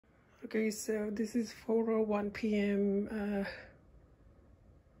Okay, so this is 4:01 p.m.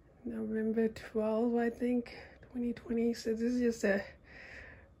 November 12, I think, 2020. So this is just a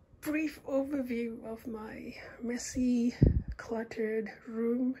brief overview of my messy, cluttered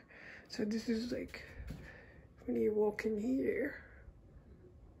room. So this is like when you walk in here,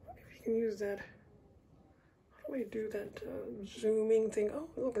 if you can use that. How do I do that zooming thing? Oh,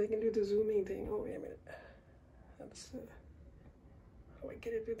 look, I can do the zooming thing. Oh, wait a minute. That's how do I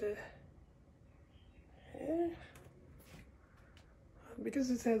get it to the... Yeah. Because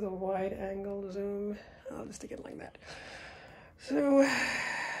this has a wide angle zoom, I'll just stick it like that. So,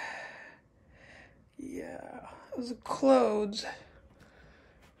 yeah, those are clothes.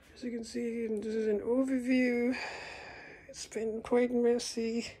 As you can see, this is an overview. It's been quite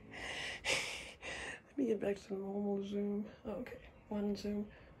messy. Let me get back to normal zoom. Oh, okay, one zoom,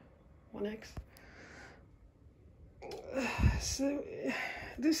 1x. So,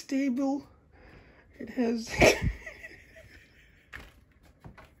 this table, it has...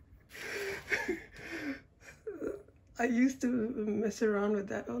 I used to mess around with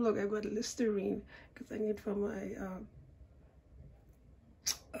that. Oh look, I've got Listerine because I need for my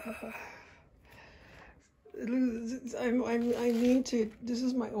I need to. This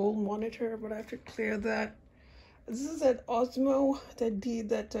is my old monitor, but I have to clear that. This is that Osmo that did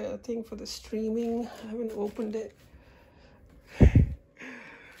that thing for the streaming. I haven't opened it.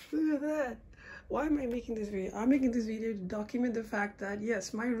 Look at that. Why am I making this video? I'm making this video to document the fact that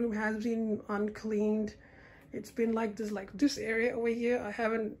yes, my room has been uncleaned. It's been like this area over here. I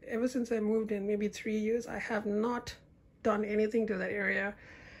haven't, ever since I moved in, maybe 3 years, I have not done anything to that area.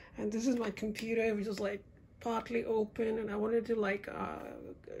 And this is my computer, which is like partly open, and I wanted to like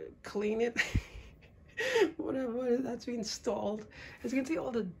clean it. Whatever that's been installed. As you can see,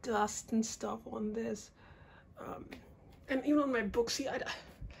 all the dust and stuff on this. And even on my books, see,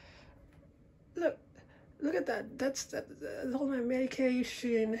 look at that. That's all my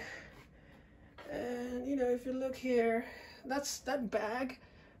medication. And you know, if you look here, that bag,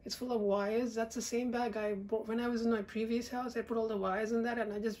 it's full of wires. That's the same bag I bought when I was in my previous house. I put all the wires in that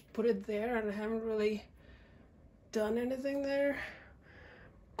and I just put it there, and I haven't really done anything there.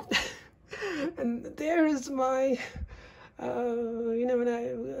 And there is my you know, when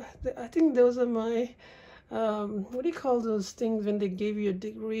I think those are my what do you call those things when they give you a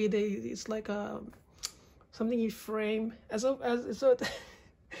degree? It's like something you frame so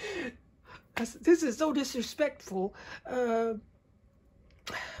this is so disrespectful.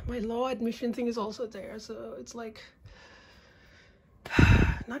 My law admission thing is also there, so it's like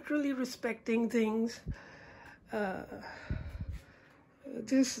not really respecting things.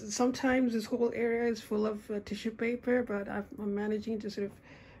 Sometimes this whole area is full of tissue paper, but I'm managing to sort of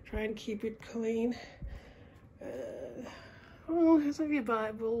try and keep it clean. Oh, here's some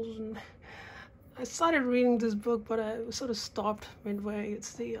Bibles, and I started reading this book, but I sort of stopped midway.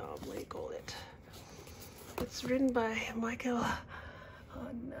 It's the, what do you call it? It's written by Michael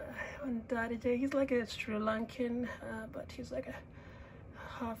Ondaatje. He's like a Sri Lankan, but he's like a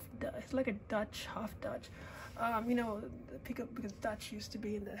he's like a Dutch, half Dutch. You know, because Dutch used to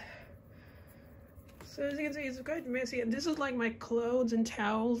be in the... So as you can see, it's quite messy. And this is like my clothes and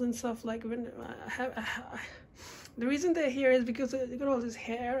towels and stuff. Like when the reason they're here is because I got all this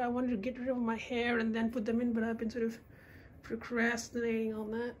hair. I wanted to get rid of my hair and then put them in, but I've been sort of procrastinating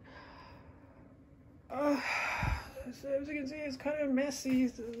on that. So as you can see, it's kind of messy.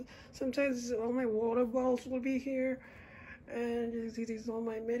 So sometimes all my water bottles will be here, and you see these all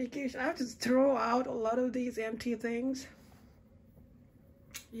my medication. I have to throw out a lot of these empty things.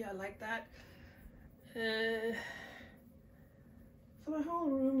 Yeah, like that. So my whole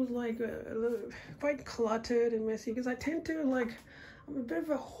room is like quite cluttered and messy because I tend to like, I'm a bit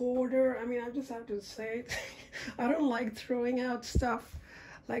of a hoarder. I mean, I just have to say it. I don't like throwing out stuff.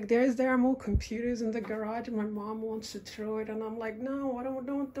 Like there are more computers in the garage and my mom wants to throw it, and I'm like, no, I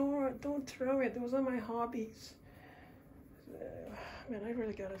don't throw it. Those are my hobbies. Man, I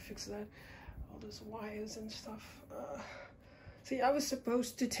really gotta fix that. All those wires and stuff. See, I was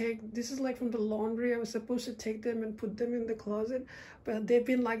supposed to take, this is like from the laundry, I was supposed to take them and put them in the closet, but they've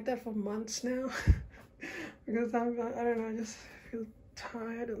been like that for months now. Because I don't know, I just feel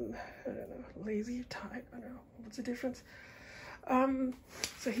tired and, I don't know, lazy, tired, I don't know, what's the difference?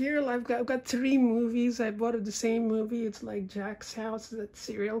 So here I've got 3 movies. I bought the same movie. It's like Jack's House, that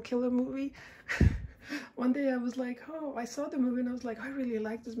serial killer movie. One day I was like, oh, I saw the movie and I was like, I really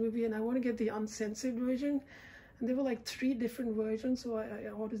like this movie and I want to get the uncensored version. And there were like 3 different versions, so I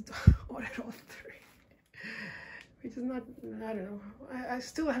ordered all 3. Which is not, I don't know. I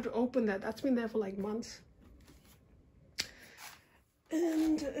still have to open that. That's been there for like months.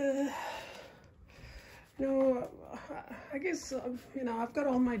 And you know, I guess you know, I've got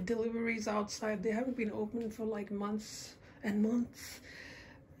all my deliveries outside. They haven't been open for like months and months,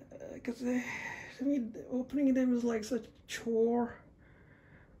 because to me opening them is like such a chore.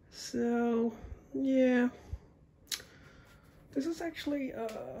 So yeah, this is actually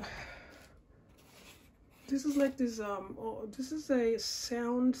this is like this oh, this is a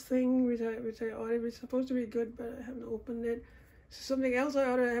sound thing which I ordered. It's supposed to be good, but I haven't opened it. This is something else I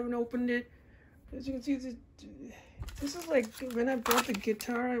ordered. I haven't opened it. As you can see, this is like when I bought the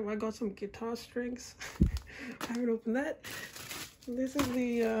guitar. I got some guitar strings. I haven't opened that. This is the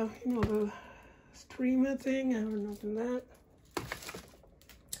you know, the streamer thing. I haven't opened that.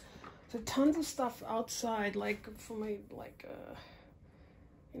 So tons of stuff outside, like for my like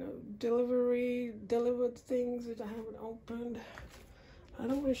you know, delivered things that I haven't opened. I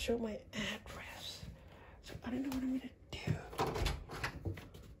don't want to show my address, so I don't know what I'm gonna do.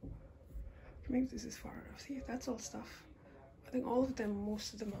 Maybe this is far enough. See, that's all stuff. I think all of them,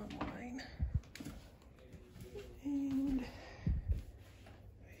 most of them are mine. And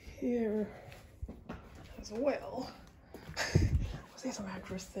here as well. Was there some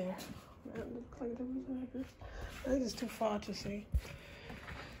address there? It looks like there was an address. I think it's too far to see.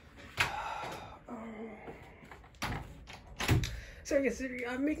 So yes,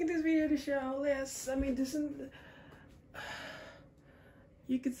 I'm making this video to show this. I mean, this is,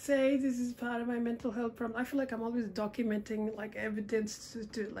 you could say this is part of my mental health problem. I feel like I'm always documenting like evidence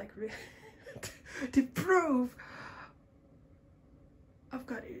to like to prove I've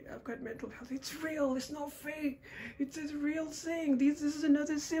got mental health. It's real. It's not fake. It's a real thing. This is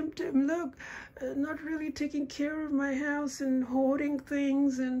another symptom. Look, not really taking care of my house and hoarding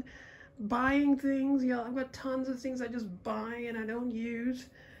things and buying things. Yeah, I've got tons of things I just buy and I don't use.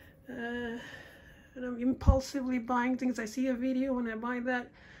 And I'm impulsively buying things. I see a video and I buy that.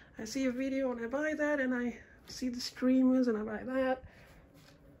 I see a video and I buy that, and I see the streamers and I buy that.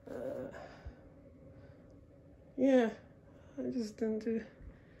 Yeah, I just tend to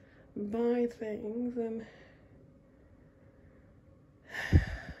buy things. And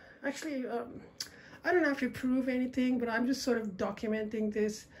actually, I don't have to prove anything, but I'm just sort of documenting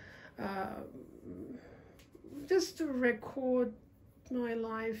this just to record my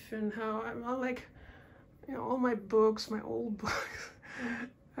life and how I like, you know, all my books, my old books.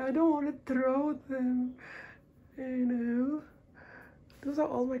 I don't want to throw them, you know. Those are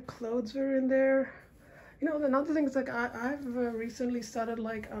all my clothes were in there. You know, another thing is like I've recently started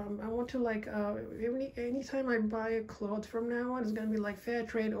like I want to like anytime I buy a cloth from now on, it's gonna be like fair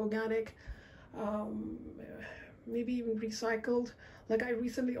trade, organic, maybe even recycled. Like I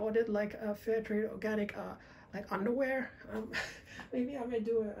recently ordered like a fair trade organic like underwear. Maybe I may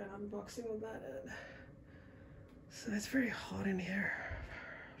do an unboxing of that. So it's very hot in here.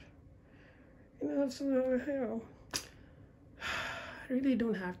 You know, so you know, I really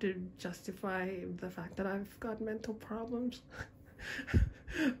don't have to justify the fact that I've got mental problems.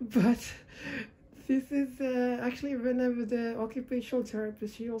 But this is actually when I was the occupational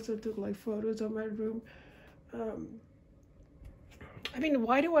therapist, she also took like photos of my room. I mean,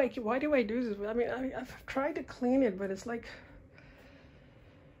 why do I do this? I mean, I've tried to clean it, but it's like,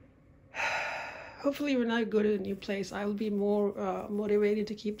 hopefully when I go to a new place, I'll be more motivated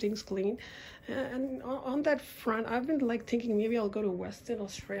to keep things clean. And on that front, I've been like thinking maybe I'll go to Western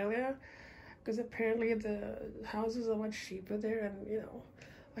Australia, because apparently the houses are much cheaper there, and you know,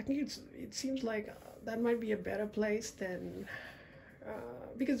 I think it seems like that might be a better place than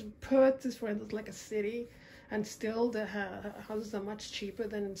because Perth is, for instance, like a city, and still the houses are much cheaper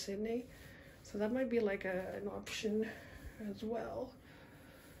than in Sydney, so that might be like an option as well.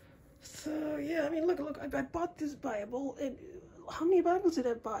 So yeah, I mean, look, I bought this Bible, and how many Bibles did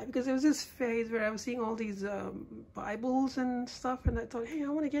I buy? Because there was this phase where I was seeing all these Bibles and stuff, and I thought, hey, I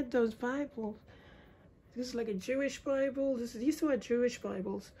want to get those Bibles. This is like a Jewish Bible. These two are Jewish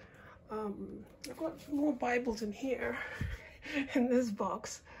Bibles. I've got more Bibles in here, in this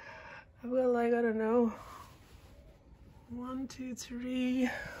box. I've got like, I don't know, 1, 2, 3,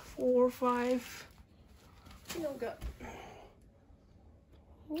 4, 5. I think I've got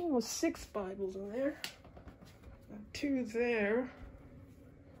almost 6 Bibles in there. 2 there.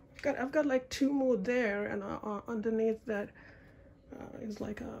 I've got like 2 more there, and underneath that is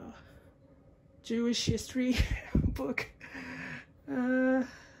like a Jewish history book. Yeah,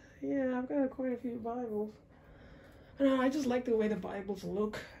 I've got quite a few Bibles. And I just like the way the Bibles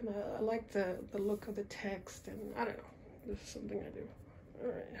look. And I like the look of the text, and I don't know. This is something I do.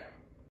 All right.